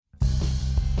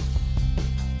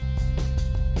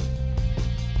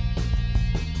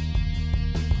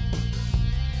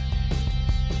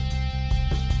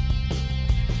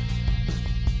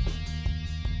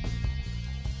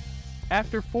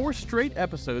After 4 straight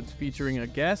episodes featuring a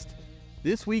guest,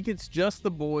 this week it's just the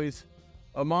boys.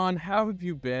 Aaman, how have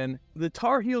you been? The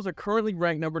Tar Heels are currently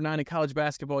ranked number 9 in college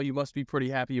basketball. You must be pretty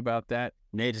happy about that.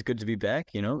 Nate, it's good to be back.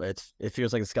 It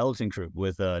feels like a skeleton crew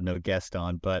with no guest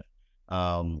on, but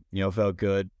it felt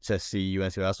good to see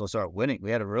UNC start winning.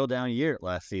 We had a real down year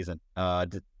last season.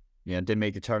 Didn't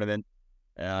make the tournament.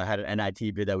 Had an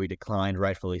NIT bid that we declined,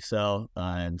 rightfully so.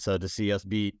 And so to see us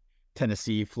beat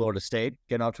Tennessee, Florida State,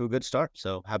 getting off to a good start.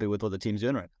 So happy with what the team's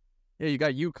doing right now. Yeah, you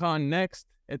got UConn next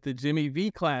at the Jimmy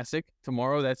V Classic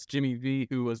tomorrow. That's Jimmy V,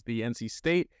 who was the NC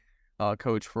State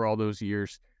coach for all those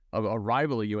years, a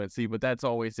rival of UNC. But that's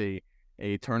always a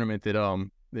tournament that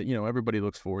everybody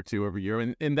looks forward to every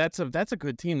year. And that's a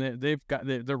good team.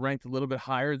 They're ranked a little bit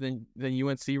higher than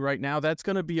UNC right now. That's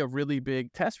going to be a really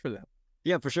big test for them.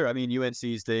 Yeah, for sure. I mean,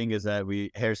 UNC's thing is that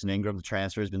Harrison Ingram, the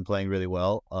transfer, has been playing really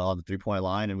well on the three-point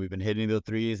line, and we've been hitting the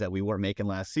threes that we weren't making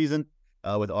last season.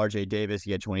 With RJ Davis,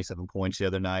 he had 27 points the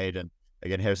other night, and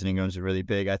again, Harrison Ingram's really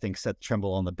big. I think Seth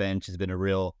Trimble on the bench has been a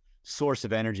real source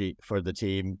of energy for the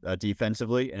team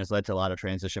defensively, and has led to a lot of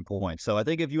transition points. So I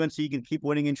think if UNC can keep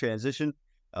winning in transition,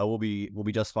 we'll be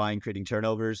just fine creating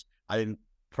turnovers. I think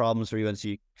problems for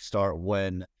UNC start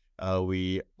when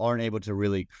we aren't able to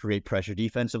really create pressure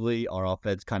defensively. Our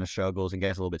offense kind of struggles and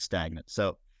gets a little bit stagnant.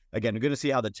 So again, we're going to see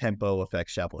how the tempo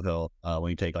affects Chapel Hill when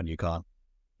you take on UConn.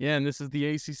 Yeah, and this is the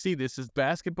ACC. This is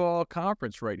basketball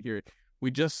conference right here.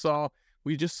 We just saw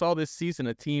this season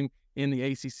a team in the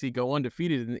ACC go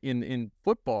undefeated in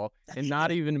football and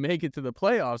not even make it to the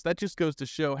playoffs. That just goes to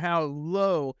show how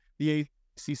low the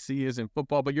ACC is in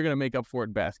football, but you're going to make up for it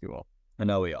in basketball. I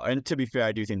know we are. And to be fair,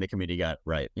 I do think the committee got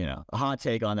right. A hot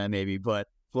take on that maybe, but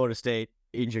Florida State,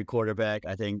 injured quarterback,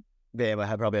 I think they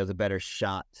probably has a better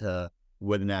shot to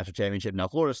win the national championship. Now,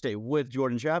 Florida State with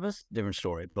Jordan Travis, different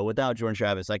story. But without Jordan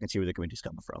Travis, I can see where the committee's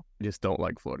coming from. I just don't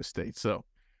like Florida State. So,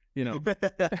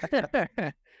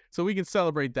 so we can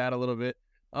celebrate that a little bit.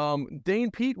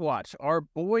 Dane Piedt watch. Our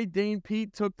boy Dane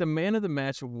Piedt took the Man of the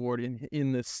Match award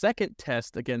in the second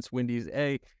test against Windies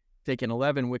A, taking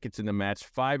 11 wickets in the match,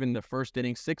 5 in the first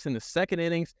inning, 6 in the second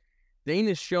innings. Dane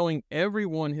is showing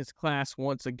everyone his class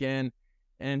once again,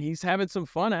 and he's having some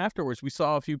fun afterwards. We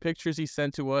saw a few pictures he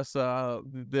sent to us,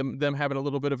 them having a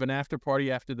little bit of an after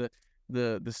party after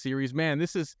the series. Man,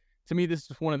 this is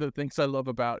one of the things I love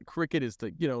about cricket is to,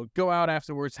 go out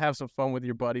afterwards, have some fun with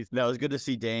your buddies. No, it was good to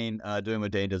see Dane doing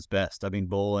what Dane does best. I mean,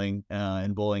 bowling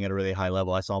and bowling at a really high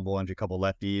level. I saw him bowling to a couple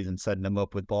lefties and setting them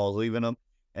up with balls, leaving them.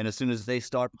 And as soon as they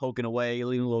start poking away,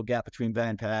 leaving a little gap between bat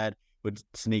and pad, would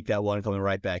sneak that one coming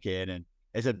right back in. And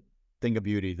it's a thing of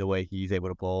beauty the way he's able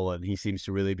to bowl. And he seems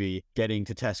to really be getting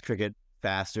to test cricket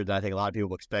faster than I think a lot of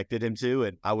people expected him to.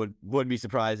 And I wouldn't be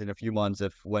surprised in a few months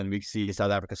if when we see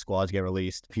South Africa squads get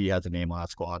released, he has a name on that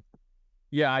squad.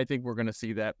 Yeah, I think we're going to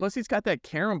see that. Plus, he's got that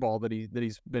Karen ball that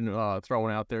he's been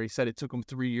throwing out there. He said it took him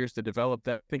 3 years to develop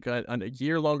that. I think a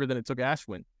year longer than it took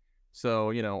Ashwin.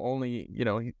 So,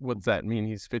 what's that mean?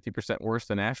 He's 50% worse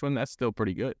than Ashwin? That's still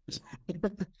pretty good.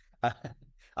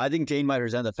 I think Dane might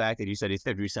resent the fact that you said he's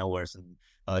 50% worse than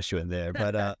Ashwin there.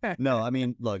 But no, I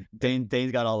mean, look,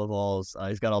 Dane's got all the balls.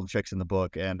 He's got all the tricks in the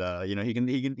book. And,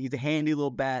 he's a handy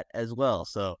little bat as well.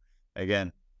 So,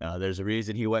 again, there's a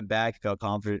reason he went back, felt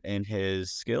confident in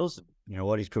his skills. You know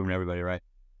what? He's proven everybody right.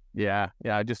 Yeah.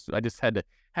 I just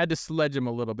had to sledge him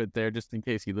a little bit there just in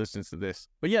case he listens to this.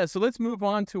 But yeah, so let's move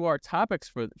on to our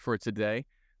topics for today.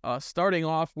 Starting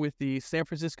off with the San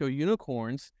Francisco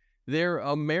Unicorns. Their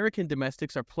American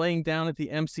domestics are playing down at the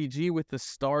MCG with the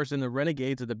Stars and the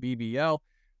Renegades of the BBL,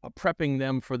 prepping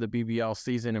them for the BBL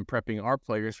season and prepping our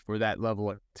players for that level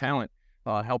of talent,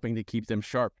 helping to keep them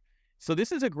sharp. So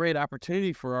this is a great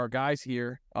opportunity for our guys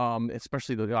here,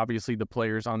 especially obviously the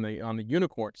players on the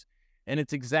Unicorns. And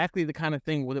it's exactly the kind of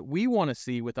thing that we want to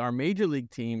see with our major league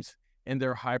teams and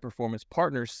their high-performance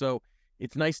partners. So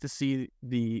it's nice to see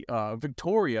the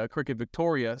Cricket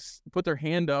Victoria, put their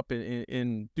hand up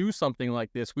and do something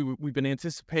like this. We've been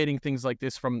anticipating things like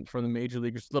this from the major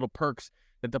leaguers, little perks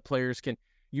that the players can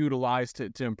utilize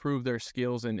to improve their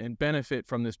skills and benefit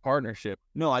from this partnership.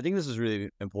 No, I think this is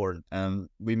really important.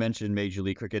 We mentioned Major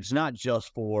League Cricket. It's not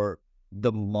just for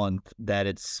the month that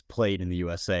it's played in the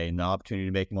USA and the opportunity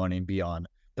to make money and be on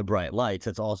the bright lights.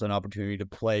 It's also an opportunity to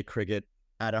play cricket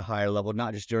at a higher level,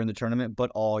 not just during the tournament,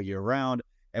 but all year round.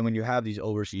 And when you have these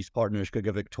overseas partners,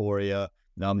 Cricket Victoria,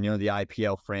 the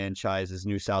IPL franchises,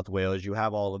 New South Wales, you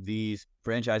have all of these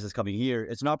franchises coming here.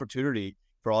 It's an opportunity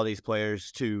for all these players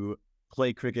to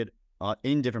play cricket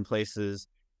in different places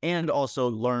and also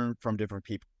learn from different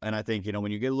people. And I think,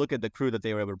 when you look at the crew that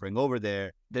they were able to bring over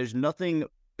there, there's nothing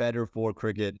better for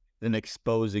cricket than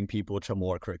exposing people to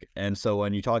more cricket. And so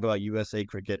when you talk about USA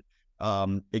cricket,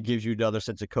 it gives you another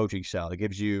sense of coaching style. It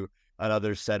gives you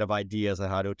another set of ideas on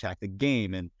how to attack the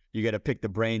game. And you get to pick the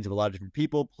brains of a lot of different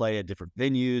people, play at different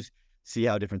venues, see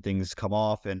how different things come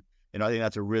off. And, I think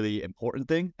that's a really important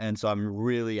thing. And so I'm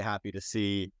really happy to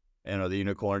see, the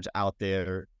Unicorns out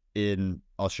there in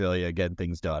Australia getting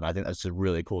things done. I think that's a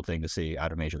really cool thing to see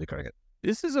out of Major League Cricket.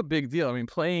 This is a big deal. I mean,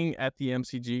 playing at the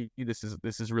MCG, this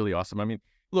is really awesome. I mean,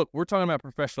 look, we're talking about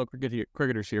professional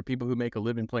cricketers here, people who make a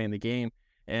living playing the game,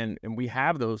 and we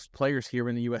have those players here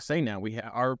in the USA now. We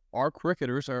our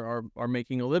cricketers are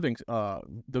making a living. The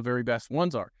very best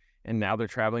ones are, and now they're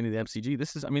traveling to the MCG.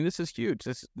 This is huge.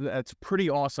 That's pretty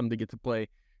awesome to get to play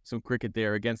some cricket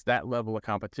there against that level of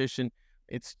competition.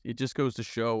 It just goes to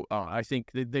show. I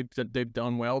think they've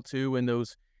done well too in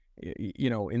those.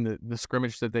 In the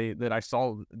scrimmage that I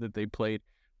saw that they played,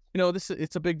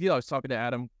 it's a big deal. I was talking to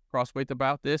Adam Crosswaith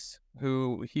about this,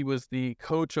 he was the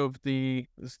coach of the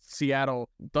Seattle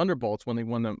Thunderbolts when they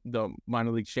won the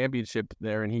minor league championship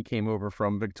there, and he came over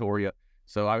from Victoria.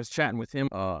 So I was chatting with him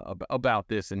about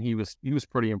this, and he was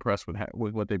pretty impressed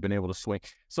with what they've been able to swing.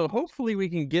 So hopefully we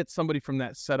can get somebody from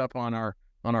that set up on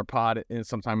our pod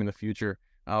sometime in the future.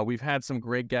 We've had some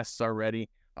great guests already.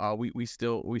 We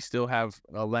still have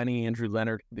Andrew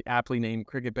Leonard, the aptly named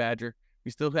Cricket Badger.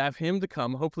 We still have him to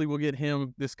come. Hopefully we'll get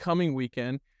him this coming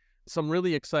weekend. Some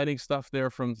really exciting stuff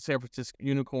there from San Francisco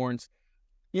Unicorns.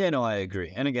 Yeah, no, I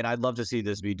agree. And again, I'd love to see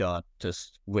this be done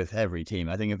just with every team.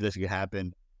 I think if this could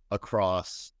happen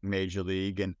across Major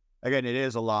League, and again, it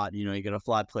is a lot. You got to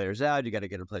fly players out. You got to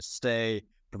get a place to stay,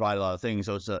 provide a lot of things.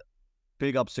 So it's a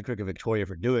big ups to Cricket Victoria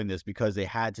for doing this, because they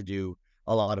had to do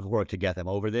a lot of work to get them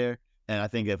over there. And I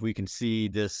think if we can see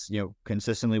this,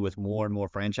 consistently with more and more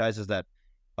franchises that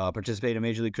participate in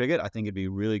Major League Cricket, I think it'd be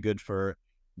really good for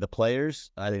the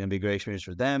players. I think it'd be a great experience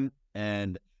for them.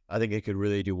 And I think it could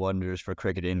really do wonders for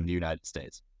cricket in the United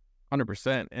States.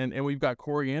 100%. And we've got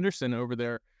Corey Anderson over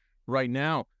there right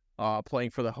now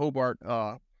playing for the Hobart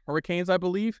Hurricanes, I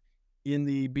believe, in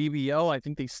the BBL. I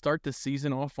think they start the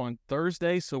season off on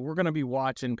Thursday. So we're going to be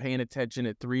paying attention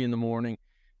at 3 a.m.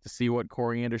 to see what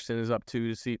Corey Anderson is up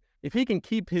to see if he can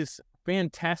keep his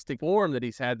fantastic form that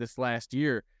he's had this last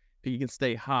year. If he can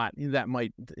stay hot, that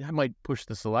might push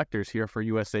the selectors here for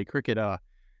USA Cricket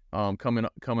coming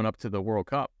up to the World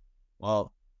Cup.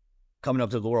 Well, coming up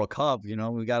to the World Cup,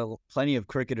 we got plenty of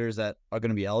cricketers that are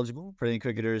going to be eligible, plenty of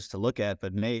cricketers to look at.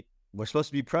 But Nate, we're supposed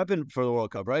to be prepping for the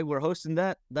World Cup, right? We're hosting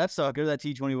that soccer, that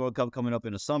T20 World Cup coming up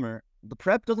in the summer. The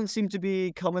prep doesn't seem to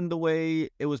be coming the way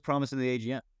it was promised in the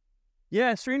AGM.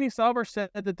 Yeah, Srini Salvar said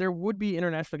that there would be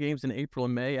international games in April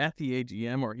and May at the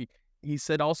AGM, or he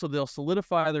said also they'll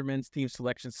solidify their men's team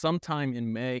selection sometime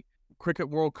in May. Cricket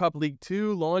World Cup League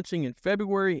 2 launching in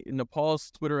February. Nepal's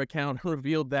Twitter account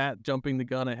revealed that, jumping the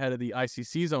gun ahead of the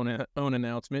ICC's own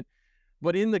announcement.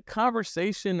 But in the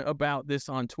conversation about this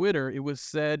on Twitter, it was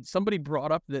said, somebody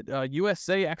brought up that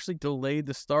USA actually delayed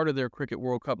the start of their Cricket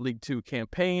World Cup League 2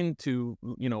 campaign to,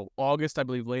 August, I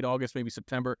believe late August, maybe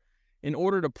September, in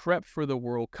order to prep for the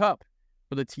World Cup,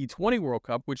 for the T20 World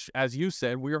Cup, which, as you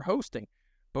said, we are hosting.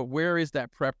 But where is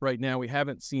that prep right now? We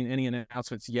haven't seen any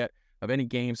announcements yet of any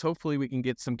games. Hopefully we can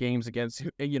get some games against,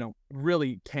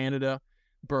 really Canada,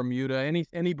 Bermuda,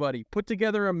 anybody. Put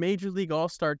together a Major League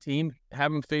All-Star team,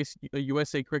 have them face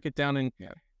USA Cricket down in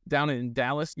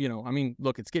Dallas.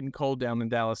 Look, it's getting cold down in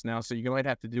Dallas now, so you might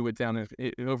have to do it down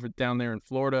there in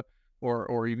Florida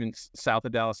or even south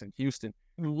of Dallas in Houston.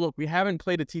 Look, we haven't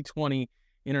played a T20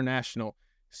 international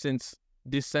since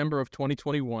December of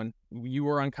 2021. You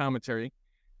were on commentary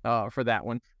for that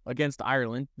one against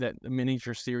Ireland, that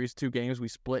miniature series, 2 games we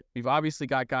split. We've obviously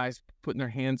got guys putting their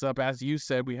hands up. As you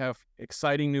said, we have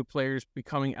exciting new players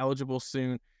becoming eligible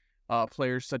soon.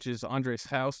 Players such as Andres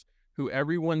House, who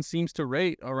everyone seems to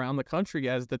rate around the country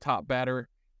as the top batter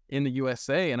in the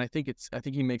USA. And I think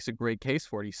he makes a great case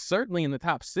for it. He's certainly in the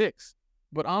top 6.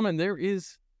 But Aaman, there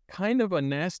is kind of a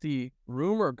nasty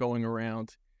rumor going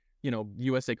around,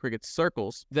 USA Cricket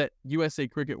circles, that USA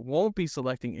Cricket won't be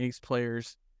selecting ace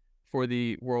players for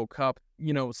the World Cup.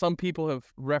 Some people have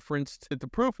referenced that the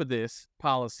proof of this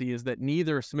policy is that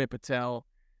neither Smit Patel,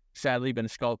 Shadley Ben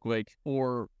Skalkwijk,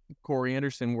 or Corey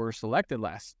Anderson were selected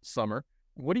last summer.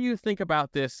 What do you think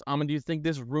about this, Aaman? Do you think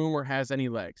this rumor has any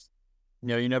legs?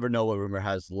 You never know what rumor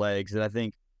has legs. And I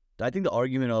think the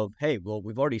argument of, hey, well,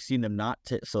 we've already seen them not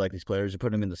select these players or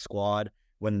put them in the squad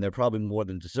when they're probably more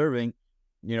than deserving,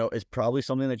 is probably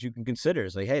something that you can consider.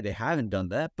 It's like, hey, they haven't done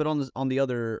that. But on the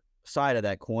other side of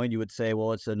that coin, you would say,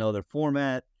 well, it's another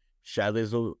format.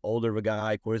 Shadley's a little older of a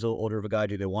guy. Corey's a little older of a guy.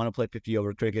 Do they want to play 50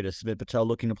 over cricket? Is Smith Patel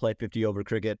looking to play 50 over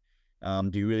cricket? Do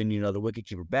you really need another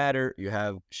wicketkeeper batter? You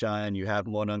have Shine, you have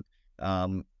Monang.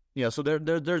 So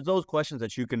there's those questions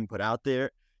that you can put out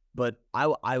there. But I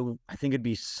think it'd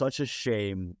be such a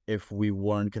shame if we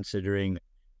weren't considering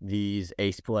these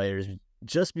ace players,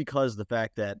 just because the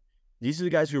fact that these are the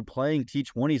guys who are playing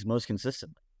T20s most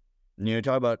consistently. And you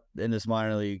talk about in this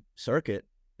minor league circuit,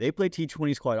 they play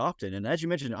T20s quite often. And as you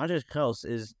mentioned, Andres Kels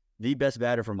is the best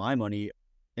batter for my money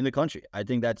in the country. I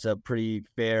think that's a pretty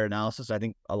fair analysis. I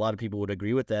think a lot of people would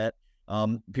agree with that.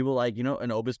 People like, an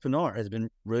Obis Pinar has been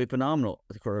really phenomenal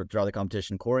throughout the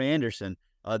competition. Corey Anderson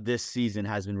this season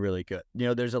has been really good.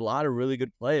 There's a lot of really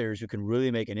good players who can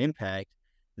really make an impact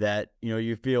that,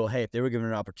 you feel, hey, if they were given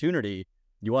an opportunity,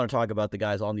 you want to talk about the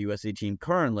guys on the USC team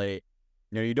currently.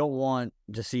 You don't want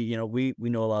to see, we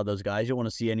know a lot of those guys. You don't want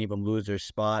to see any of them lose their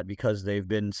spot because they've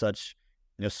been such,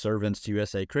 servants to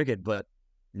USA cricket. But,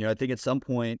 I think at some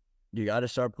point you got to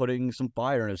start putting some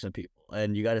fire into some people,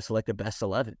 and you got to select the best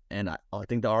 11. And I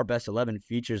think that our best 11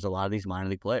 features a lot of these minor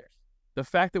league players. The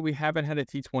fact that we haven't had a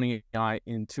T20 guy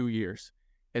in 2 years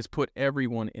has put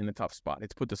everyone in a tough spot.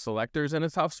 It's put the selectors in a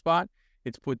tough spot.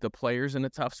 It's put the players in a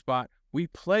tough spot. We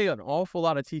play an awful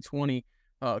lot of T20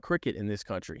 cricket in this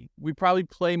country. We probably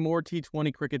play more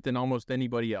T20 cricket than almost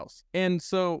anybody else. And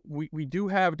so we do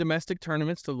have domestic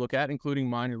tournaments to look at, including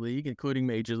minor league, including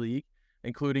major league,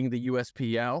 including the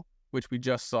USPL, which we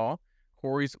just saw.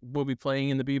 Corey's will be playing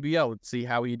in the BBL. Let's see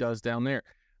how he does down there.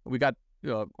 We got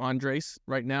Andres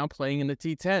right now playing in the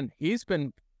T10. He's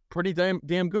been pretty damn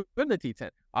good in the T10,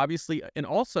 obviously. And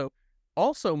also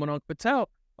Manoj Patel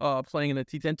playing in the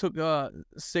T10 took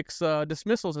 6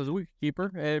 dismissals as a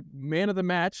wicketkeeper, a man of the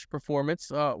match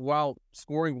performance while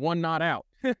scoring 1 not out.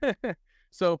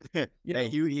 So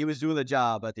he was doing the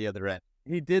job at the other end.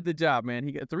 He did the job, man.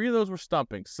 He got 3 of those were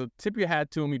stumpings. So tip your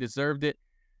hat to him. He deserved it.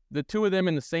 The 2 of them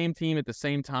in the same team at the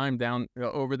same time down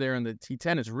over there in the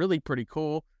T10 is really pretty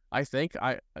cool. I think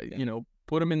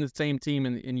put them in the same team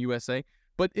in USA.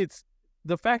 But it's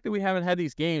the fact that we haven't had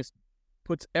these games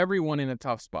puts everyone in a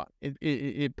tough spot.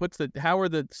 It puts how are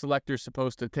the selectors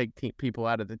supposed to take people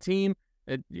out of the team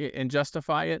and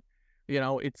justify it?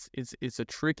 It's a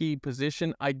tricky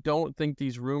position. I don't think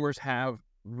these rumors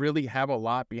really have a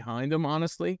lot behind them,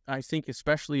 honestly. I think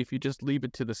especially if you just leave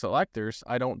it to the selectors,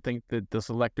 I don't think that the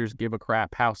selectors give a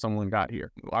crap how someone got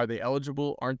here. Are they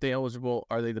eligible? Aren't they eligible?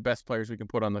 Are they the best players we can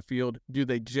put on the field? Do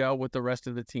they gel with the rest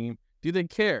of the team? Do they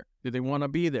care? Do they want to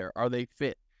be there? Are they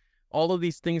fit? All of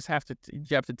these things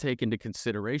you have to take into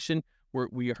consideration.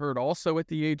 We heard also at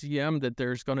the AGM that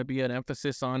there's going to be an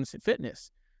emphasis on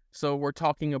fitness. So we're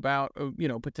talking about,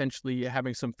 potentially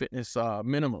having some fitness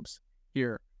minimums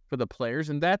here for the players.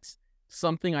 And that's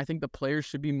something I think the players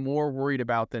should be more worried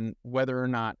about than whether or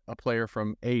not a player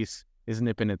from Ace is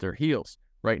nipping at their heels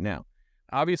right now.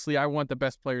 Obviously, I want the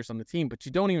best players on the team, but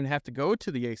you don't even have to go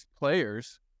to the Ace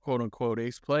players, quote unquote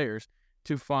Ace players,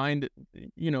 to find,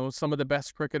 some of the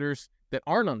best cricketers that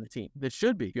aren't on the team that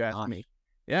should be, if you ask me.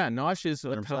 Yeah, Nosh is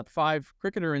a top 5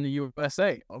 cricketer in the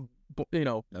USA,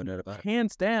 no doubt about it.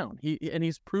 Hands down.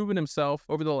 He's proven himself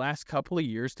over the last couple of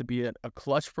years to be a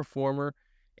clutch performer,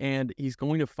 and he's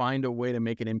going to find a way to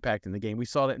make an impact in the game. We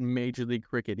saw that in Major League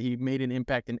Cricket. He made an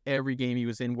impact in every game he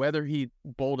was in, whether he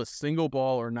bowled a single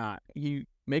ball or not. He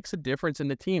makes a difference in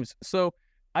the teams. So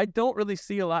I don't really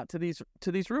see a lot to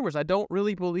these rumors. I don't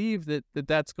really believe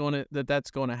that's going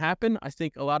to happen. I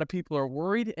think a lot of people are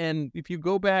worried, and if you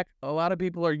go back, a lot of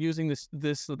people are using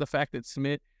the fact that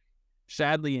Smith,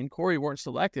 Shadley, and Corey weren't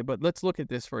selected. But let's look at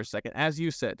this for a second. As you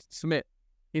said, Smith,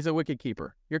 he's a wicketkeeper.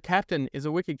 Your captain is a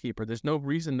wicketkeeper. There's no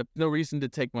reason to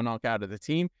take Manok out of the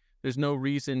team. There's no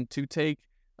reason to take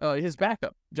his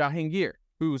backup, Jahangir,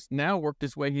 who's now worked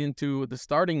his way into the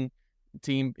starting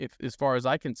team, if as far as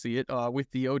I can see it, with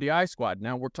the ODI squad.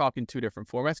 Now we're talking 2 different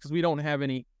formats because we don't have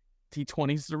any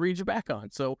T20s to read you back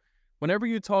on. So whenever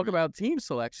you talk about team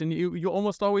selection, you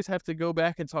almost always have to go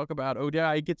back and talk about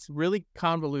ODI. It gets really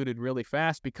convoluted really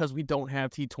fast because we don't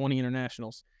have T20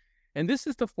 internationals. And this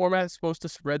is the format that's supposed to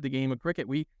spread the game of cricket.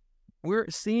 We're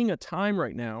seeing a time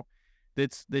right now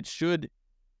that should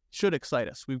excite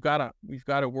us. We've got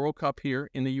a World Cup here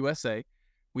in the USA.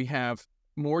 We have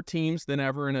more teams than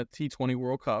ever in a T20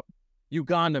 World Cup.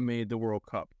 Uganda made the World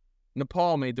Cup.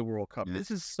 Nepal made the World Cup.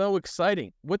 This is so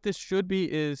exciting. What this should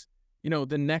be is,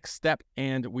 the next step,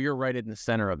 and we are right in the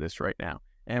center of this right now.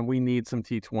 And we need some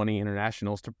T20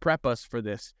 internationals to prep us for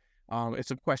this.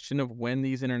 It's a question of when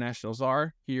these internationals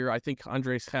are here. I think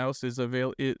Andres House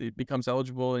it becomes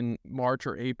eligible in March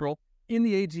or April. In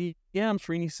the AGM,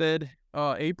 Srini said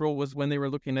April was when they were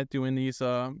looking at doing these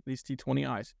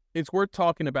T20Is. It's worth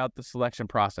talking about the selection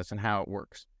process and how it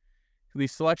works. The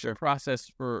selection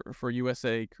process for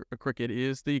USA Cricket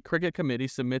is the cricket committee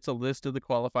submits a list of the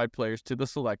qualified players to the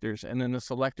selectors, and then the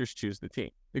selectors choose the team.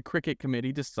 The cricket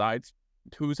committee decides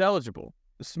who's eligible.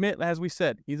 Smith, as we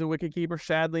said, he's a wicketkeeper.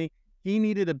 Shadley, he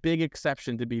needed a big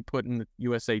exception to be put in the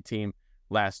USA team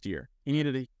last year. He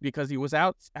needed it because he was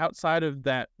outside of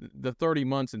that, the 30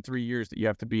 months and 3 years that you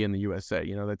have to be in the USA,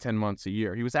 the 10 months a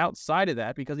year. He was outside of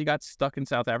that because he got stuck in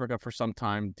South Africa for some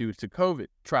time due to COVID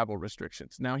travel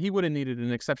restrictions. Now, he would have needed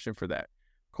an exception for that.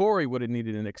 Corey would have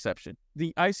needed an exception.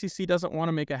 The ICC doesn't want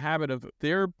to make a habit of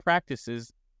their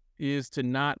practices is to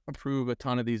not approve a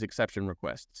ton of these exception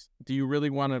requests. Do you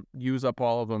really want to use up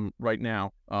all of them right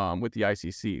now with the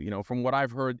ICC? From what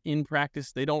I've heard in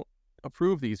practice, they don't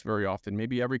approve these very often,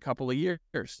 maybe every couple of years.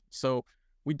 So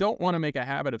we don't want to make a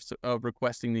habit of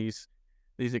requesting these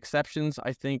exceptions.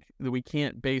 I think that we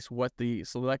can't base what the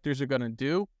selectors are going to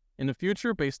do in the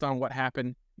future based on what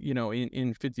happened,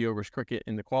 in 50 overs cricket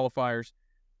in the qualifiers.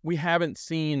 We haven't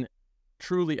seen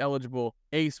truly eligible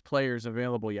ace players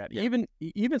available yet. Yeah.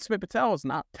 Even Smith Patel is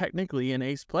not technically an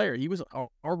ace player. He was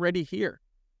already here.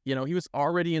 He was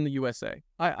already in the USA.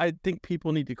 I think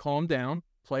people need to calm down.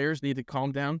 Players need to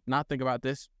calm down, not think about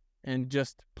this, and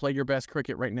just play your best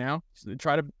cricket right now. So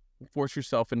try to force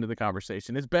yourself into the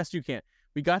conversation as best you can.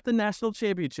 We got the national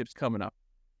championships coming up,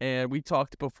 and we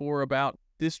talked before about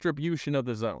distribution of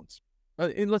the zones.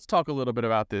 And let's talk a little bit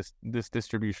about this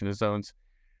distribution of zones,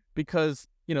 because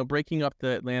breaking up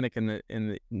the Atlantic and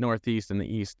the Northeast and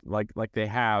the East like they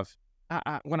have.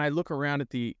 When I look around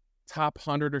at the top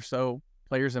 100 or so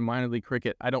players in minor league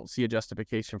cricket, I don't see a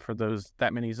justification for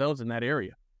that many zones in that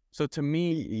area. So to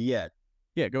me, yeah,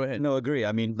 go ahead. No, agree.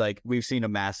 I mean, we've seen a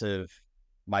massive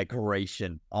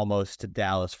migration almost to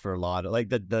Dallas for a lot of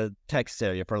the Texas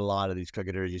area for a lot of these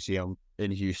cricketers. You see them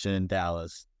in Houston,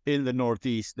 Dallas. In the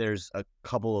Northeast, there's a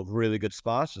couple of really good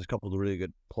spots. There's a couple of really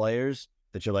good players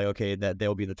that you're okay, that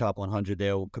they'll be in the top 100.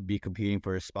 They'll be competing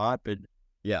for a spot. But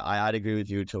yeah, I'd agree with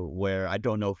you to where I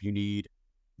don't know if you need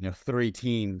 3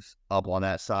 teams up on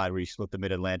that side where you split the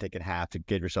Mid-Atlantic in half to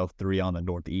get yourself 3 on the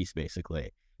Northeast,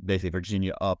 basically. Basically,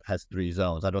 Virginia up has 3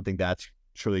 zones. I don't think that's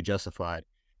truly justified.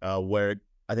 Where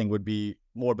I think would be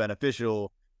more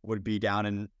beneficial would be down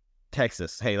in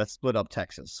Texas. Hey, let's split up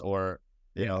Texas. Or,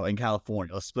 in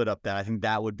California, let's split up that. I think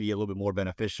that would be a little bit more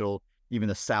beneficial. Even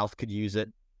the South could use it.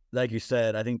 Like you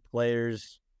said, I think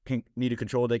players need to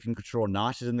control. They can control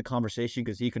Notch is in the conversation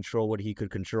because he controlled what he could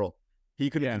control. He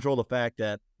couldn't control the fact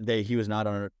that he was not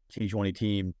on a T20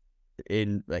 team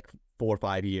in 4 or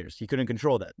 5 years. He couldn't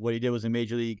control that. What he did was in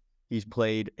Major League, he's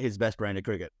played his best brand of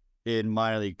cricket. In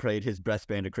minor league, played his best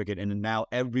brand of cricket. And now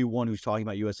everyone who's talking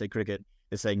about USA cricket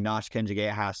is saying Notch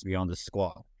Kenjigea has to be on the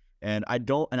squad. And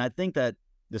I think that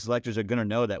the selectors are going to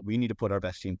know that we need to put our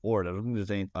best team forward. I don't think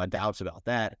there's any doubts about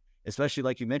that. Especially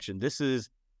like you mentioned, this is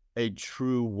a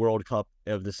true World Cup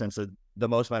of the sense of the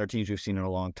most minor teams we've seen in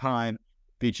a long time,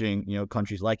 featuring,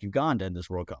 countries like Uganda in this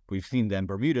World Cup. We've seen them,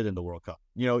 Bermuda in the World Cup.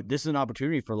 This is an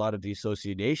opportunity for a lot of the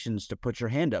associate nations to put your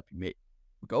hand up.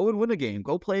 Go and win a game.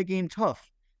 Go play a game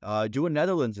tough. Do what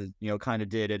Netherlands, kind of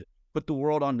did it. Put the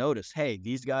world on notice. Hey,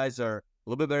 these guys are a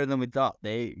little bit better than we thought.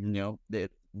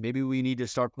 Maybe we need to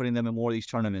start putting them in more of these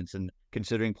tournaments and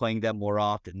considering playing them more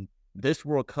often. This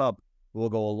World Cup will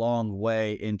go a long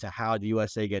way into how the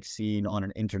USA gets seen on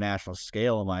an international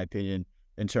scale, in my opinion,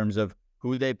 in terms of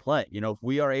who they play. If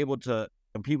we are able to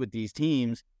compete with these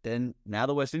teams, then now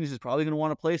the West Indies is probably going to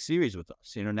want to play a series with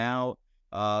us. Now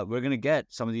we're going to get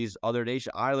some of these other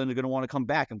nations. Ireland are going to want to come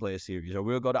back and play a series, or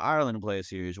we'll go to Ireland and play a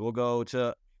series. We'll go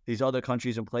to these other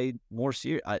countries and play more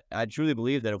series. I truly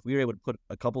believe that if we were able to put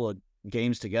a couple of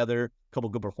games together, a couple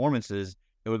of good performances,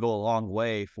 it would go a long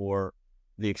way for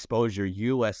the exposure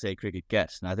USA cricket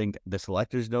gets. And I think the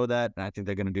selectors know that, and I think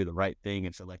they're going to do the right thing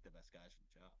and select the best guys for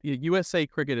the job. Yeah, USA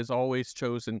cricket has always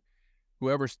chosen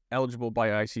whoever's eligible by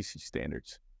ICC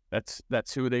standards.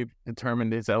 That's who they've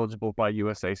determined is eligible by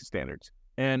USA standards.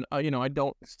 And, I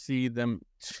don't see them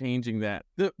changing that.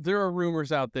 There are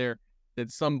rumors out there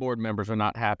that some board members are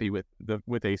not happy with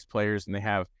ace players, and they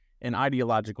have an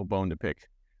ideological bone to pick.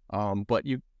 But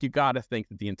you got to think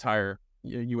that the entire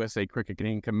USA cricket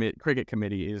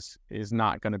committee is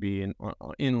not going to be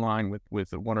in line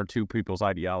with 1 or 2 people's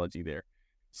ideology there.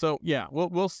 So yeah,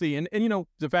 we'll see. And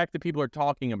the fact that people are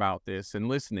talking about this and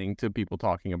listening to people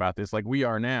talking about this like we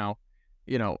are now,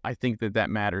 I think that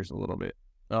matters a little bit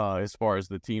as far as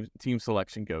the team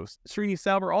selection goes. Srini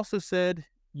Salver also said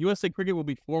USA Cricket will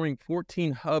be forming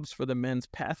 14 hubs for the men's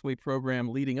pathway program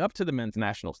leading up to the men's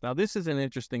nationals. Now, this is an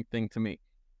interesting thing to me.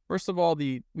 First of all,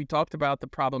 we talked about the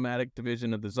problematic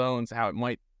division of the zones, how it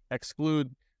might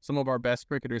exclude some of our best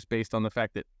cricketers based on the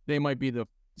fact that they might be the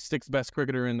sixth best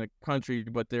cricketer in the country,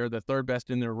 but they're the third best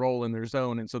in their role in their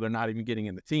zone, and so they're not even getting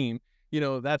in the team,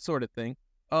 that sort of thing.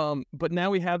 But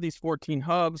now we have these 14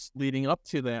 hubs leading up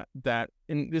to that,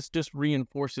 and this just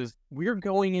reinforces we're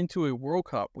going into a World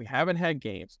Cup. We haven't had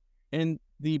games, and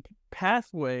the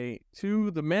pathway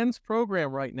to the men's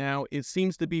program right now, it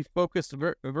seems to be focused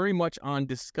very, very much on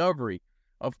discovery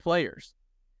of players.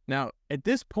 Now, at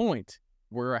this point,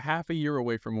 we're a half a year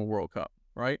away from a World Cup,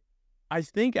 right? I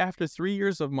think after 3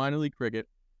 years of minor league cricket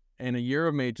and a year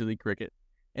of major league cricket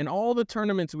and all the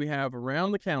tournaments we have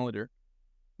around the calendar,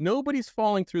 nobody's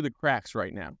falling through the cracks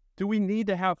right now. Do we need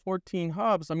to have 14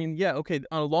 hubs? I mean, yeah, okay,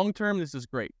 on a long term, this is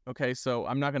great. Okay, so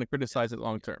I'm not going to criticize it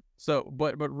long term. So,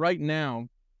 but right now,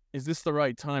 is this the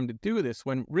right time to do this?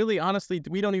 When really, honestly,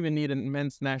 we don't even need a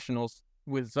men's nationals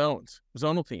with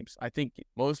zonal teams. I think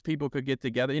most people could get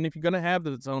together. And if you're going to have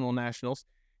the zonal nationals,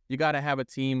 you got to have a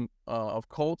team of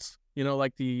Colts,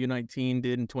 like the U19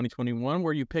 did in 2021,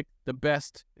 where you pick the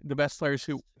best players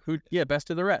who best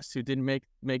of the rest, who didn't make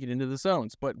it into the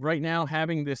zones. But right now,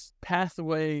 having this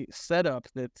pathway setup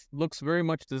that looks very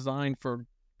much designed for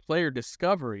player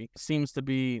discovery seems to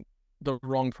be the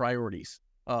wrong priorities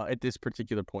at this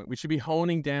particular point. We should be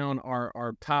honing down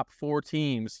our top 4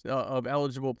 teams of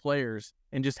eligible players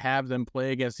and just have them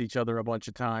play against each other a bunch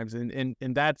of times. And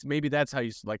that's how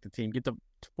you select the team. Get the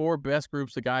 4 best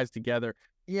groups of guys together.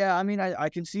 Yeah, I mean, I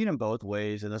can see it in both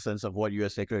ways in the sense of what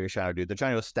USA Cricket is trying to do. They're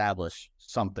trying to establish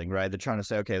something, right? They're trying to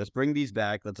say, okay, let's bring these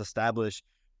back. Let's establish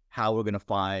how we're going to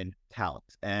find talent.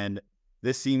 And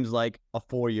this seems like a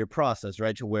 4-year process,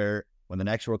 right? To where when the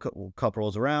next World Cup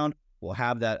rolls around, we'll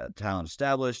have that talent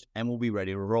established and we'll be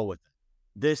ready to roll with it.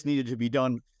 This needed to be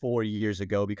done 4 years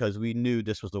ago because we knew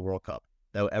this was the World Cup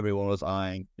that everyone was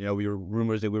eyeing. We were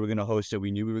rumors that we were going to host it.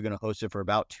 We knew we were going to host it for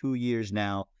about 2 years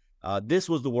now. This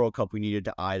was the World Cup we needed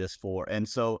to eye this for. And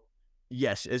so,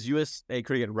 yes, is USA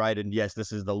Cricket right? And yes,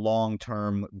 this is the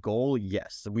long-term goal.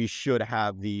 Yes, we should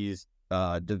have these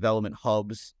development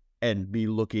hubs and be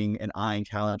looking and eyeing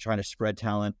talent, trying to spread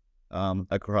talent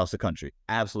across the country.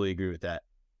 Absolutely agree with that.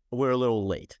 We're a little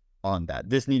late on that.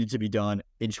 This needed to be done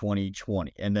in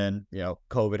 2020. And then,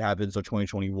 COVID happened, so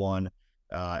 2021,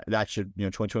 that should,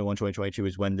 2021, 2022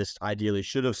 is when this ideally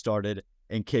should have started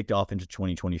and kicked off into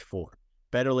 2024.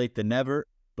 Better late than never,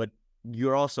 but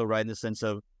you're also right in the sense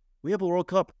of we have a World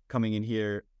Cup coming in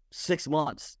here 6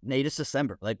 months, Nate, it's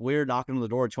December. Like, we're knocking on the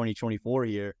door of 2024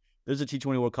 here. There's a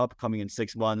T20 World Cup coming in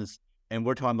 6 months, and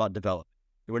we're talking about development.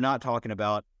 We're not talking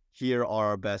about here are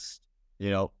our best,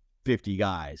 50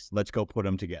 guys. Let's go put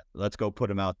them together. Let's go put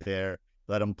them out there.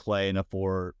 Let them play in a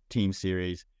 4-team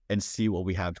series and see what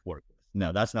we have to work with.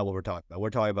 No, that's not what we're talking about. We're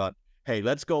talking about, hey,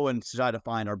 let's go and try to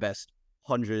find our best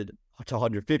 100 to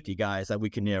 150 guys that we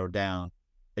can narrow down.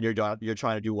 And you're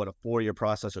trying to do what a 4-year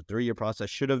process or 3-year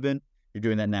process should have been. You're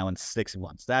doing that now in 6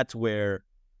 months. That's where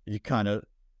you kind of,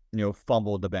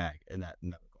 fumbled the bag in that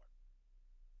regard.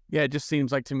 Yeah, it just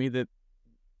seems like to me that,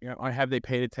 have they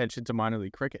paid attention to minor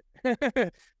league cricket?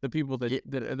 The people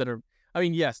that are, I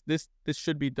mean, yes, this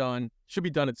should be done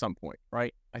at some point,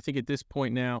 right? I think at this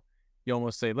point now, you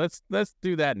almost say, let's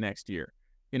do that next year.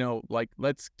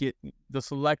 Let's get the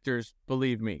selectors.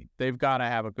 Believe me, they've got to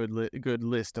have a good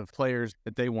list of players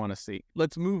that they want to see.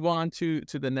 Let's move on to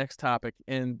the next topic,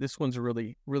 and this one's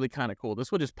really, really kind of cool.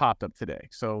 This one just popped up today.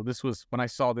 So this was when I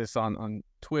saw this on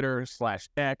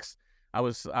Twitter/X. I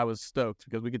was stoked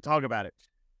because we could talk about it.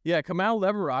 Yeah, Kamau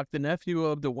Leverock, the nephew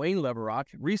of Dane Leverock,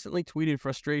 recently tweeted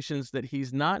frustrations that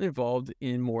he's not involved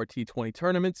in more T20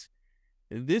 tournaments.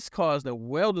 This caused a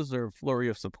well-deserved flurry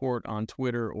of support on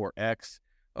Twitter or X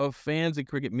of fans and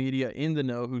cricket media in the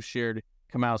know who shared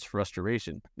Kamau's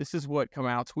frustration. This is what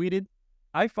Kamau tweeted.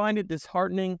 I find it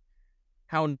disheartening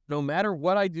how no matter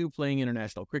what I do playing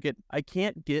international cricket, I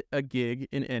can't get a gig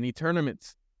in any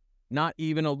tournaments. Not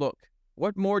even a look.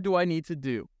 What more do I need to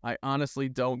do? I honestly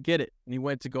don't get it. And he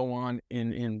went to go on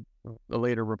in the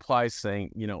later replies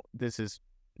saying, this has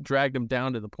dragged him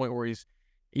down to the point where he's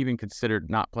even considered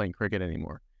not playing cricket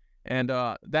anymore. And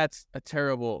that's a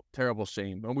terrible, terrible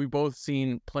shame. And we've both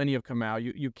seen plenty of Kamau.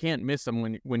 You can't miss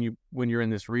him when you're in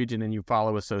this region and you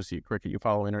follow associate cricket, you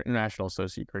follow international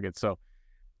associate cricket. So,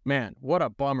 man, what a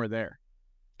bummer there.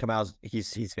 Kamau's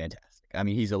he's fantastic. I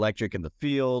mean, he's electric in the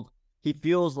field. He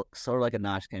feels sort of like a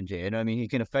Nash Kanjay. I mean, he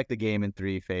can affect the game in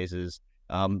 3 phases.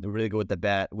 Really good with the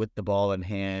bat, with the ball in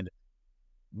hand.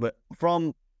 But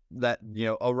from that,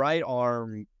 a right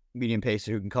arm medium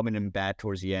pacer who can come in and bat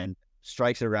towards the end,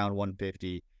 strikes at around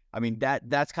 150. I mean,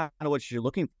 that's kind of what you're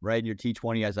looking for, right? Your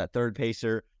T20 as that third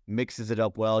pacer mixes it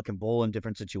up well, can bowl in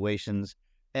different situations.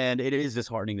 And it is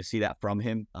disheartening to see that from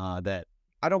him, that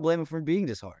I don't blame him for being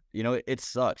disheartened. It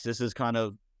sucks. This is kind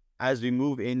of, as we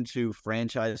move into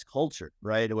franchise culture,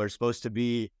 right? We're supposed to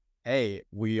be, hey,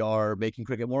 we are making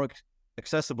cricket more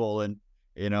accessible and,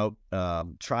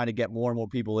 trying to get more and more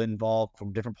people involved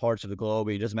from different parts of the globe.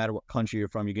 It doesn't matter what country you're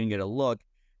from, you're going to get a look.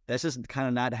 That's just kind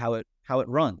of not how it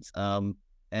runs.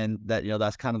 And that,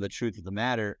 that's kind of the truth of the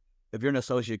matter. If you're an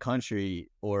associate country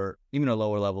or even a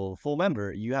lower level full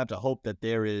member, you have to hope that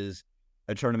there is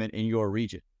a tournament in your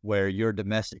region where you're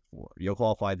domestic for. You'll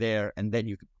qualify there, and then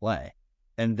you can play.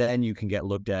 And then you can get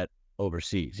looked at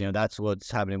overseas. That's what's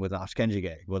happening with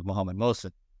Ashkenjige, with Mohamed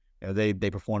Mohsin. They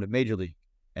performed at Major League,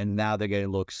 and now they're getting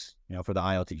looks, for the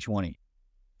ILT20.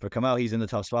 For Kamau, he's in the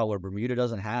tough spot where Bermuda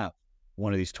doesn't have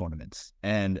one of these tournaments.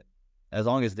 And as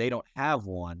long as they don't have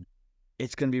one,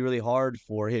 it's going to be really hard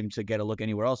for him to get a look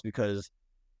anywhere else because,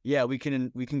 yeah, we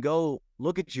can go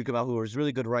look at you, Kamau, who is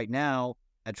really good right now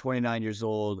at 29 years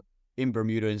old in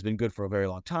Bermuda and has been good for a very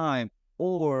long time,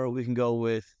 or we can go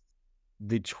with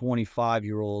the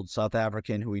 25-year-old South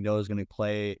African who we know is going to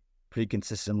play pretty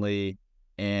consistently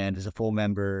and is a full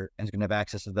member and is going to have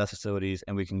access to the best facilities,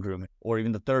 and we can groom it. Or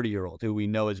even the 30-year-old who we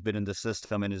know has been in the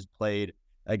system and has played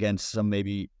against some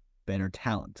maybe better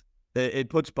talent. It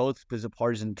puts both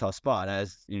parties in a tough spot.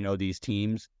 As these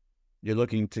teams, you're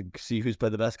looking to see who's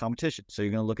played the best competition. So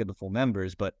you're going to look at the full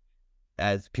members. But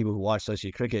as people who watch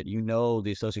associate cricket,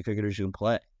 the associate cricketers who can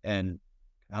play. And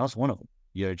I was one of them.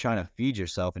 You're trying to feed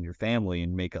yourself and your family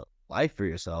and make a life for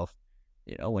yourself.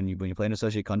 When you play in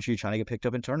associate country, you're trying to get picked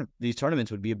up in tournaments. These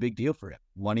tournaments would be a big deal for him,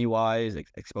 money-wise,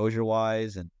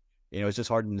 exposure-wise. And, it's just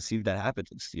hard to see that happen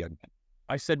to this young man.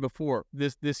 I said before,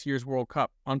 this year's World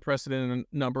Cup, unprecedented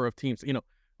number of teams.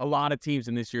 A lot of teams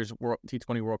in this year's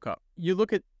T20 World Cup. You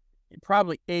look at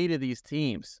probably 8 of these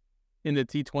teams in the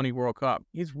T20 World Cup.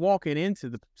 He's walking into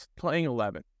the playing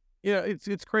 11.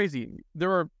 It's crazy.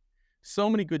 There are so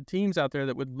many good teams out there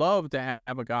that would love to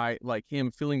have a guy like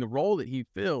him filling the role that he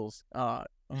fills. I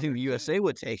think the USA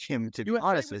would take him, to be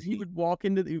honest with you. He would walk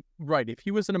into right. If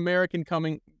he was an American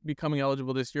becoming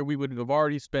eligible this year, we would have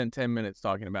already spent 10 minutes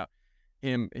talking about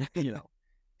him,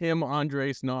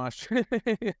 Andres Nosh,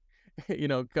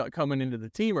 coming into the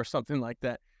team or something like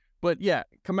that. But yeah,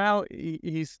 Kamau,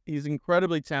 he's an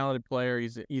incredibly talented player.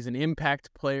 He's an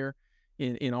impact player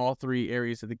in all 3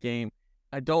 areas of the game.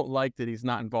 I don't like that he's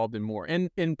not involved in more.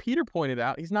 And Peter pointed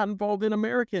out he's not involved in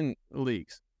American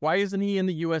leagues. Why isn't he in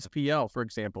the USPL, for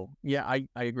example? Yeah, I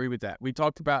agree with that. We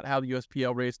talked about how the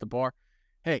USPL raised the bar.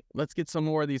 Hey, let's get some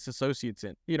more of these associates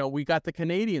in. We got the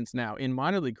Canadians now in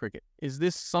minor league cricket. Is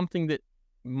this something that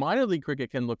minor league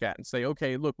cricket can look at and say,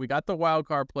 okay, look, we got the wild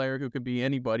card player who could be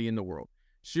anybody in the world.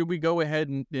 Should we go ahead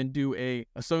and do a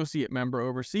associate member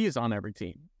overseas on every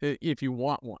team if you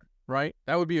want one, right?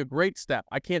 That would be a great step.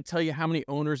 I can't tell you how many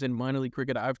owners in minor league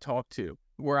cricket I've talked to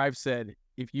where I've said,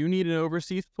 if you need an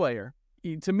overseas player,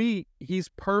 to me, he's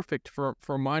perfect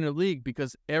for minor league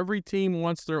because every team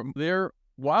wants their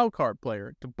wild card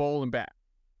player to bowl and bat,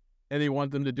 and they want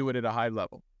them to do it at a high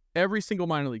level. Every single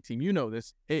minor league team,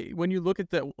 this. When you look at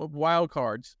the wild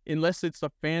cards, unless it's a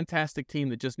fantastic team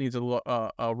that just needs a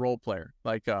role player,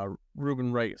 like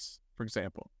Ruben Reyes, for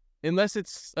example, unless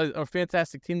it's a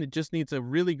fantastic team that just needs a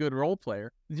really good role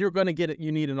player, you're going to get it.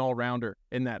 You need an all-rounder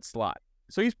in that slot.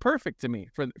 So he's perfect to me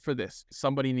for this.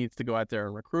 Somebody needs to go out there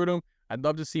and recruit him. I'd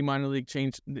love to see minor league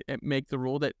make the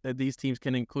rule that these teams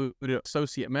can include an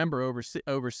associate member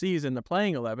overseas in the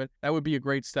playing 11. That would be a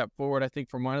great step forward. I think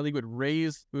for minor league would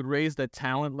raise the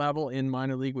talent level in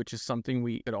minor league, which is something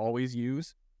we could always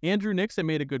use. Andrew Nixon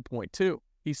made a good point too.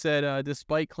 He said,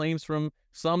 despite claims from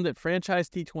some that franchise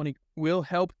T20 will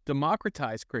help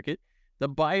democratize cricket, the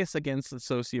bias against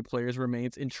associate players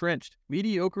remains entrenched.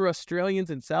 Mediocre Australians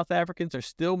and South Africans are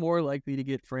still more likely to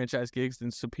get franchise gigs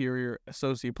than superior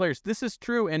associate players. This is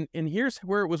true, and here's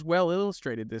where it was well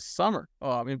illustrated this summer.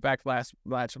 In fact, last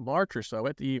March or so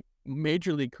at the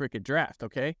Major League Cricket draft,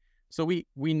 okay? So we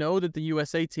know that the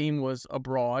USA team was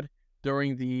abroad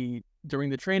during the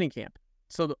training camp.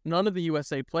 So none of the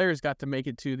USA players got to make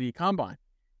it to the combine.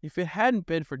 If it hadn't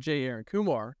been for J. Aaron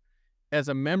Kumar as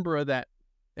a member of that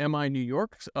MI New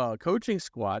York coaching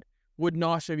squad, would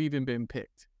Nosh have even been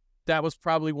picked? That was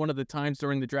probably one of the times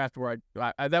during the draft where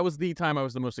that was the time I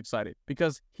was the most excited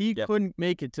because he couldn't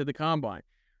make it to the combine.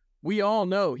 We all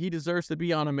know he deserves to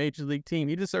be on a major league team.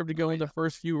 He deserved to go in the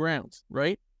first few rounds,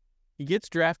 right? He gets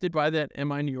drafted by that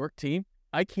MI New York team.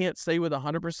 I can't say with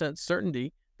 100%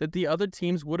 certainty that the other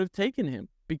teams would have taken him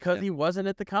because he wasn't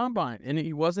at the combine and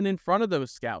he wasn't in front of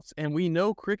those scouts. And we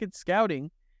know cricket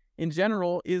scouting in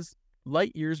general is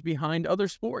light years behind other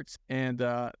sports, and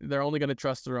they're only going to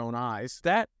trust their own eyes.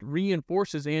 That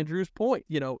reinforces Andrew's point.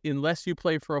 Unless you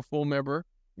play for a full member,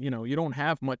 you don't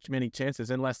have many chances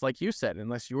unless, like you said,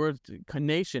 unless your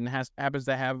nation happens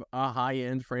to have a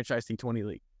high-end franchise T20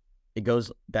 league. It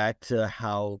goes back to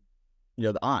how,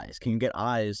 the eyes. Can you get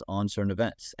eyes on certain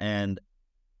events? And,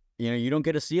 you don't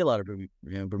get to see a lot of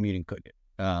Bermudan cricket.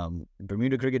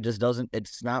 Bermuda cricket just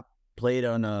it's not played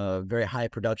on a very high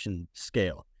production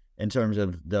scale in terms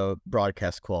of the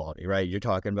broadcast quality, right? You're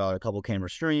talking about a couple camera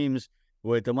streams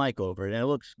with the mic over it, and it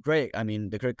looks great. I mean,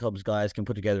 the Cricket Club's guys can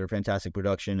put together a fantastic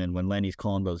production, and when Lenny's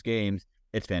calling those games,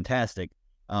 it's fantastic.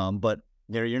 But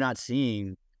you're not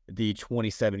seeing the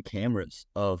 27 cameras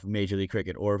of Major League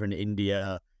Cricket or of an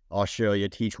India-Australia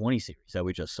T20 series that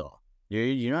we just saw.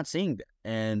 You're not seeing that.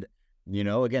 And,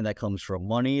 again, that comes from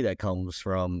money, that comes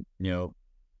from,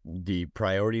 the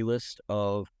priority list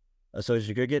of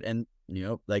associated cricket. And,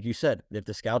 like you said, if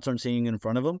the scouts aren't seeing it in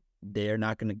front of them, they're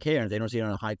not going to care. If they don't see it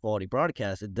on a high-quality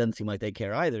broadcast, it doesn't seem like they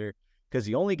care either, because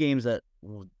the only games that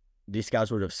these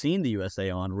scouts would have seen the USA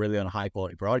on really on a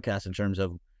high-quality broadcast in terms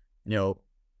of,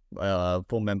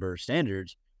 full member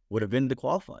standards would have been the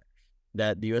qualifiers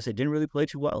that the USA didn't really play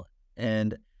too well.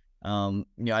 And,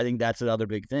 I think that's another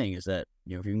big thing is that,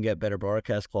 if you can get better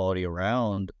broadcast quality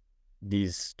around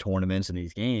these tournaments and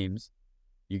these games,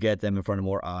 you get them in front of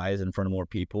more eyes, in front of more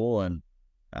people, and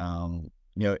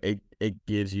it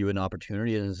gives you an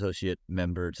opportunity as an associate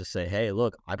member to say, hey,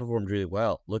 look, I performed really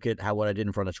well. Look at what I did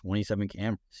in front of 27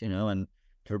 cameras, and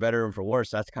for better and for worse,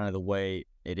 that's kind of the way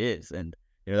it is. And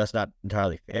that's not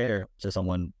entirely fair to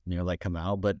someone like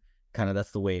Kamau, but kind of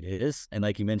that's the way it is. And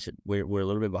like you mentioned, we're a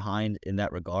little bit behind in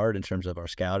that regard in terms of our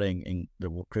scouting in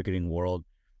the cricketing world.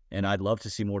 And I'd love to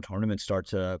see more tournaments start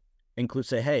to include,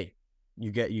 say, hey,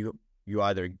 you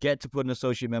either get to put an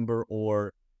associate member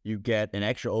or you get an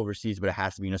extra overseas, but it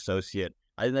has to be an associate.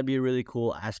 I think that'd be a really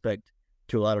cool aspect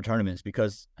to a lot of tournaments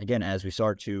because, again, as we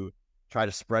start to try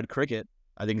to spread cricket,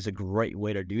 I think it's a great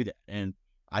way to do that. And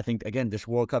I think, again, this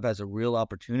World Cup has a real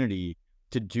opportunity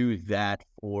to do that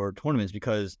for tournaments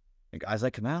because guys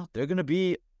like Kamau, they're going to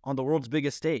be on the world's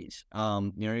biggest stage.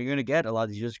 You're going to get a lot of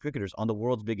these US cricketers on the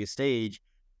world's biggest stage.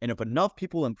 And if enough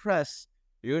people impress,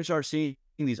 you're going to start seeing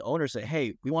these owners say,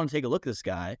 hey, we want to take a look at this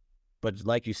guy. But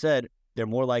like you said, they're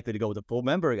more likely to go with a full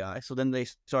member guy. So then they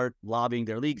start lobbying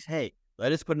their leagues. Hey,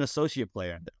 let us put an associate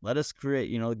player in there. Let us create,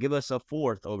 give us a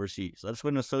fourth overseas. Let's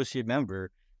put an associate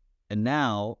member. And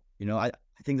now, I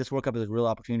think this World Cup is a real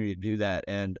opportunity to do that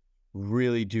and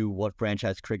really do what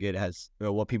franchise cricket has,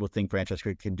 or what people think franchise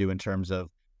cricket can do in terms of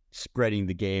spreading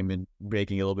the game and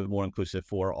making it a little bit more inclusive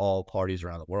for all parties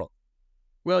around the world.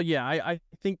 Well, yeah, I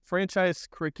think franchise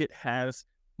cricket has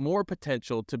more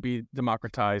potential to be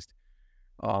democratized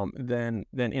than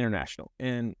international,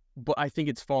 but I think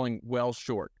it's falling well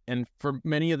short, and for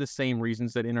many of the same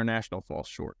reasons that international falls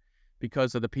short,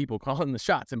 because of the people calling the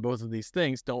shots, and both of these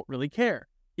things don't really care.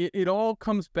 It all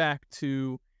comes back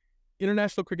to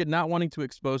international cricket not wanting to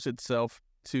expose itself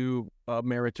to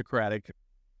meritocratic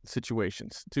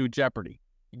situations, to jeopardy.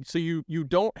 So you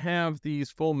don't have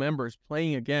these full members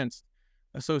playing against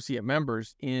associate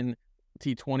members in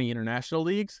T20 international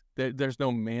leagues. There's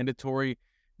no mandatory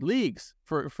leagues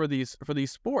for these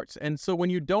sports. And so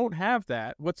when you don't have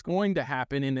that, what's going to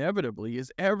happen inevitably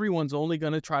is everyone's only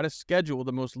going to try to schedule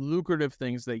the most lucrative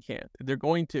things they can. They're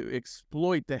going to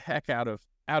exploit the heck out of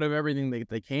everything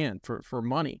they can for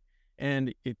money.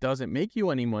 And it doesn't make you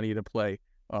any money to play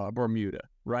Bermuda,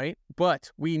 right?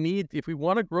 But if we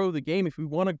want to grow the game, if we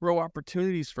want to grow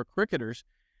opportunities for cricketers,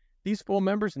 these full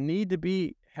members need to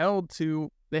be held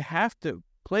to, they have to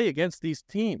play against these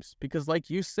teams because like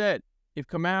you said, if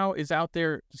Kamau is out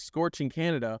there scorching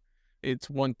Canada, it's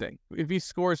one thing. If he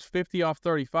scores 50 off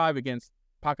 35 against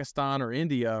Pakistan or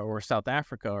India or South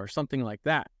Africa or something like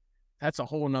that, that's a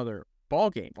whole nother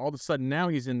ball game. All of a sudden now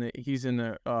he's in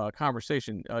the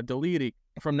conversation. Delete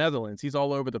from Netherlands, he's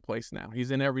all over the place now.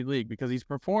 He's in every league because he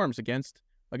performs against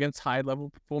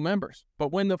high-level full members.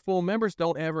 But when the full members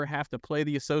don't ever have to play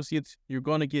the associates, you're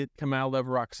going to get Kamau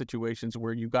Leverock situations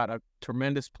where you've got a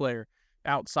tremendous player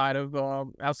outside of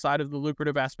the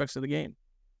lucrative aspects of the game.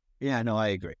 Yeah, no, I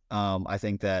agree. I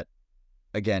think that,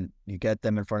 again, you get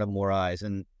them in front of more eyes.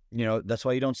 And, that's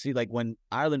why you don't see, like, when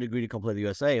Ireland agreed to come play the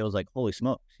USA, it was like, holy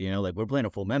smokes, like, we're playing a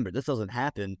full member. This doesn't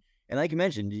happen. And like you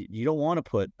mentioned, you don't want to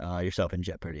put yourself in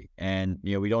jeopardy. And,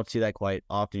 we don't see that quite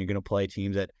often. You're going to play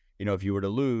teams that, if you were to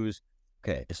lose,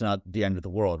 okay, it's not the end of the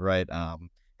world, right?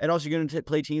 And also you're going to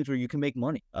play teams where you can make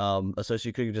money.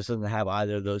 Associate cricket just doesn't have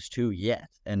either of those two yet.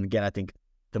 And again, I think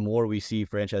the more we see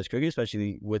franchise cricket,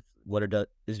 especially with what it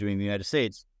is doing in the United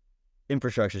States,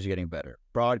 infrastructure is getting better.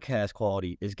 Broadcast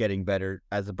quality is getting better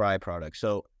as a byproduct.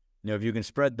 So, if you can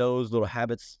spread those little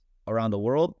habits around the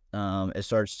world, it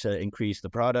starts to increase the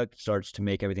product, starts to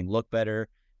make everything look better,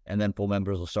 and then full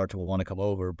members will start to want to come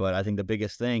over. But I think the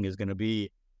biggest thing is going to be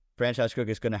franchise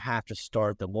cricket is going to have to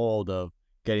start the mold of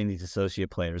getting these associate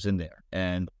players in there.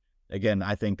 And again,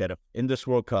 I think that if in this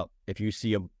World Cup, if you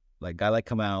see a guy like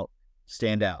Kamau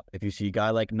stand out, if you see a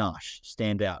guy like Nosh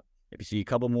stand out, if you see a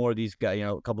couple more of these guys,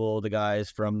 a couple of the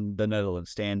guys from the Netherlands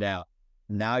stand out,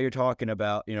 now you're talking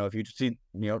about, if you see,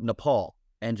 Nepal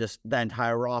and just that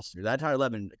entire roster, that entire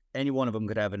 11, any one of them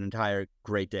could have an entire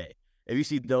great day. If you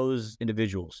see those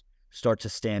individuals start to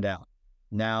stand out,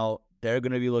 now they're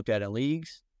going to be looked at in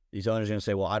leagues. These owners are going to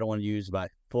say, well, I don't want to use my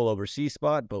full overseas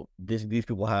spot, but these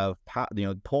people have,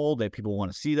 pull, that people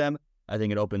want to see them. I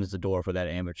think it opens the door for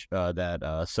that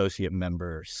associate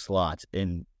member slot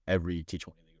in every T20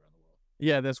 league around the world.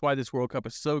 Yeah, that's why this World Cup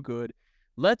is so good.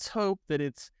 Let's hope that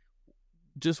it's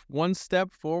just one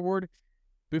step forward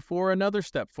before another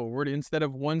step forward, instead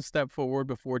of one step forward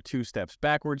before two steps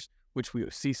backwards, which we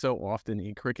see so often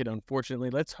in cricket, unfortunately.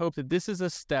 Let's hope that this is a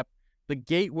step, the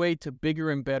gateway to bigger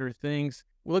and better things.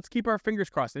 Well, let's keep our fingers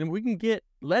crossed. And we can get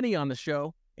Lenny on the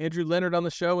show, Andrew Leonard on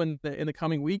the show in the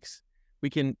coming weeks. We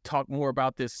can talk more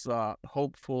about this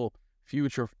hopeful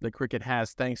future that cricket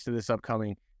has thanks to this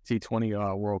upcoming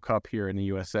T20 World Cup here in the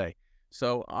USA.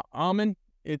 So, Aaman,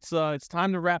 it's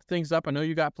time to wrap things up. I know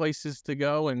you got places to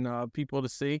go and people to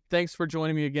see. Thanks for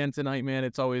joining me again tonight, man.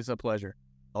 It's always a pleasure.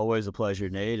 Always a pleasure,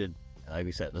 Nate. And like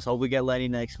we said, let's hope we get Lenny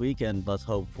next week, and let's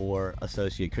hope for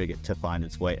associate cricket to find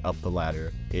its way up the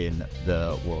ladder in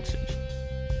the world stage.